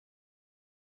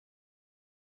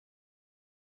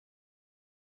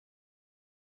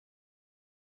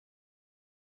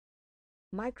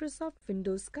Microsoft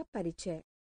Windows का परिचय।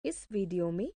 इस वीडियो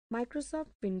में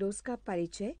माइक्रोसॉफ्ट विंडोज का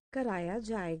परिचय कराया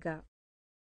जाएगा।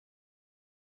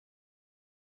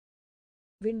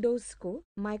 विंडोज को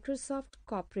माइक्रोसॉफ्ट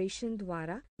कॉर्पोरेशन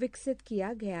द्वारा विकसित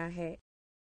किया गया है।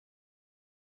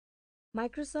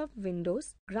 Microsoft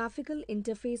Windows graphical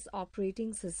interface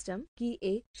operating system की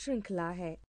एक श्रृंखला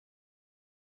है।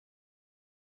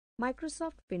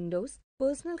 माइक्रोसॉफ्ट विंडोज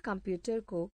पर्सनल कंप्यूटर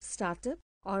को स्टार्टअप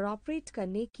और ऑपरेट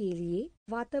करने के लिए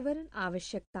वातावरण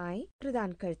आवश्यकताएं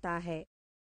प्रदान करता है।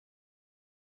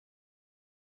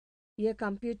 यह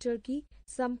कंप्यूटर की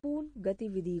संपूर्ण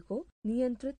गतिविधि को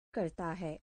नियंत्रित करता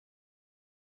है।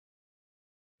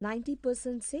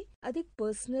 90% से अधिक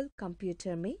पर्सनल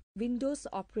कंप्यूटर में विंडोज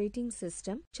ऑपरेटिंग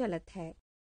सिस्टम चलत है।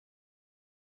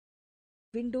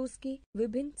 विंडोज के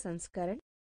विभिन्न संस्करण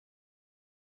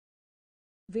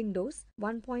Windows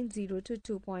 1.0 to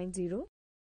 2.0,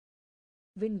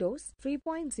 Windows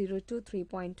 3.0 to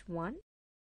 3.1,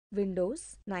 Windows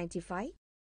 95,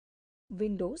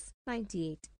 Windows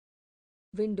 98,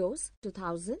 Windows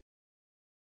 2000,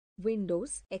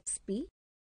 Windows XP,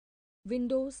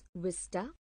 Windows Vista,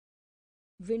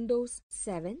 Windows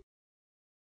 7,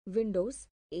 Windows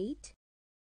 8,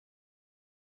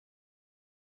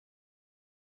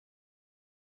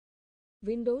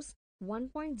 Windows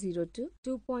 1.0 to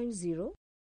 2.0।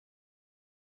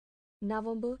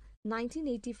 नवंबर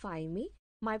 1985 में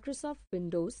माइक्रोसॉफ्ट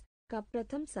विंडोज का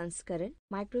प्रथम संस्करण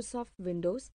माइक्रोसॉफ्ट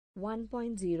विंडोज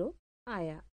 1.0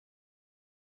 आया।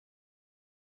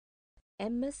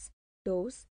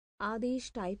 MS-DOS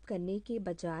आदेश टाइप करने के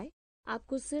बजाय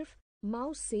आपको सिर्फ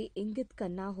माउस से इंगित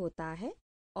करना होता है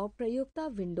और प्रयोक्ता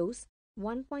विंडोज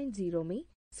 1.0 में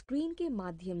स्क्रीन के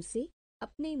माध्यम से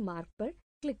अपने मार्ग पर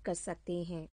क्लिक कर सकते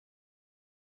हैं।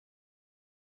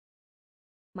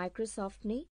 माइक्रोसॉफ्ट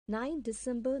ने 9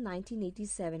 दिसंबर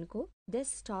 1987 को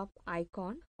डेस्कटॉप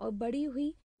आइकॉन और बढ़ी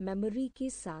हुई मेमोरी के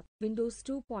साथ विंडोज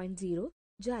 2.0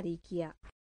 जारी किया।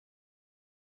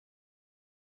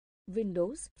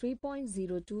 Windows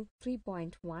 3.0 to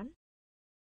 3.1।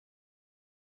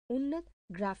 उन्नत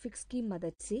ग्राफिक्स की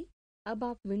मदद से अब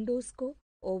आप विंडोज को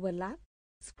ओवरलैप,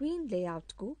 स्क्रीन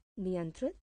लेआउट को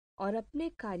नियंत्रित और अपने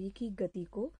कार्य की गति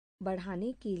को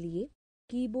बढ़ाने के लिए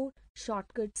कीबोर्ड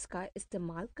शॉर्टकट्स का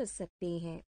इस्तेमाल कर सकते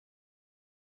हैं।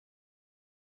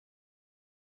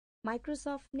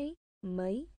 माइक्रोसॉफ्ट ने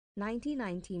मई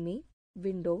 1990 में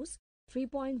विंडोज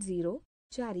 3.0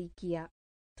 जारी किया।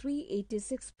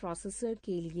 386 प्रोसेसर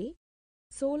के लिए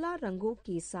 16 रंगों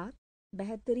के साथ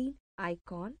बेहतरीन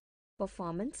आइकॉन,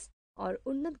 परफॉर्मेंस और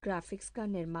उन्नत ग्राफिक्स का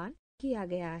निर्माण किया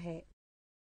गया है।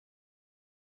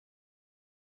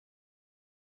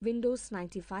 विंडोज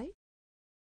 95।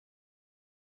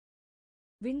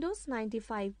 विंडोज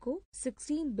 95 को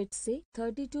 16 बिट से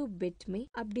 32 बिट में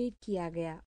अपडेट किया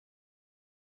गया।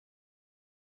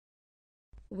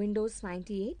 विंडोज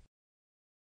 98।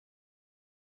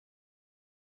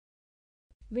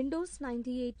 विंडोज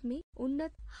 98 में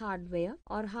उन्नत हार्डवेयर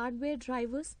और हार्डवेयर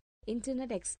ड्राइवर्स,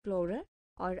 इंटरनेट एक्सप्लोरर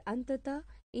और अंततः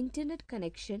इंटरनेट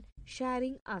कनेक्शन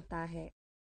शेयरिंग आता है।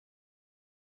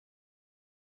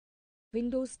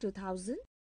 विंडोज 2000।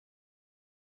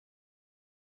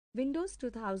 विंडोज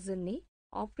 2000 ने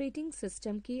ऑपरेटिंग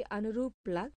सिस्टम के अनुरूप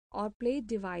प्लग और प्ले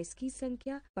डिवाइस की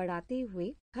संख्या बढ़ाते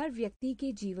हुए हर व्यक्ति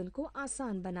के जीवन को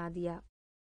आसान बना दिया।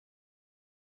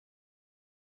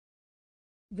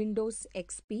 Windows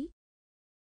XP।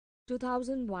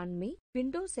 2001 में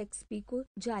विंडोज XP को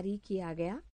जारी किया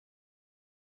गया।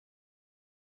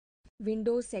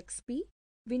 विंडोज XP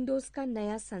विंडोज का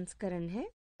नया संस्करण है।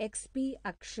 XP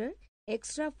अक्षर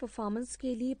एक्स्ट्रा परफॉर्मेंस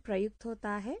के लिए प्रयुक्त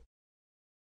होता है।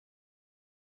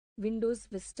 Windows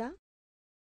Vista.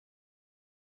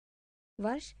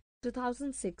 वर्ष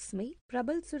 2006 में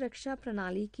प्रबल सुरक्षा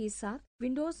प्रणाली के साथ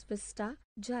विंडोज विस्टा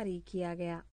जारी किया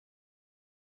गया।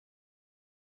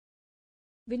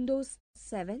 विंडोज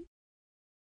 7।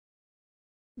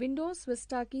 विंडोज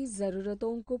विस्टा की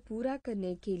जरूरतों को पूरा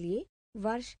करने के लिए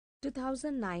वर्ष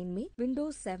 2009 में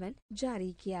विंडोज 7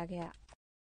 जारी किया गया।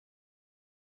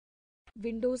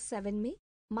 विंडोज 7 में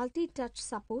multi touch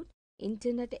support,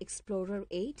 internet explorer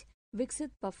 8,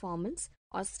 विकसित परफॉर्मेंस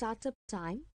और startup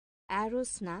time, arrow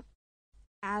snap,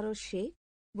 arrow shake,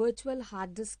 virtual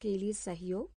hard disk के लिए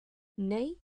सहयोग,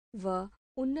 नई व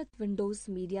उन्नत विंडोज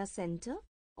मीडिया सेंटर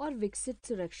और विकसित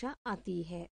सुरक्षा आती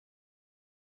है।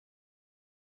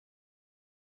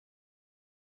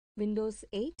 विंडोज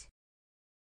 8।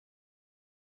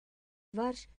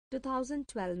 वर्ष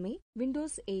 2012 में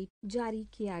विंडोज 8 जारी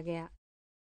किया गया।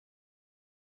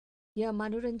 यह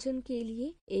मनोरंजन के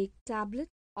लिए एक टैबलेट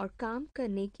और काम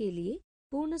करने के लिए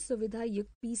पूर्ण सुविधा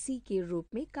युक्त PC के रूप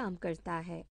में काम करता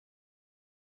है।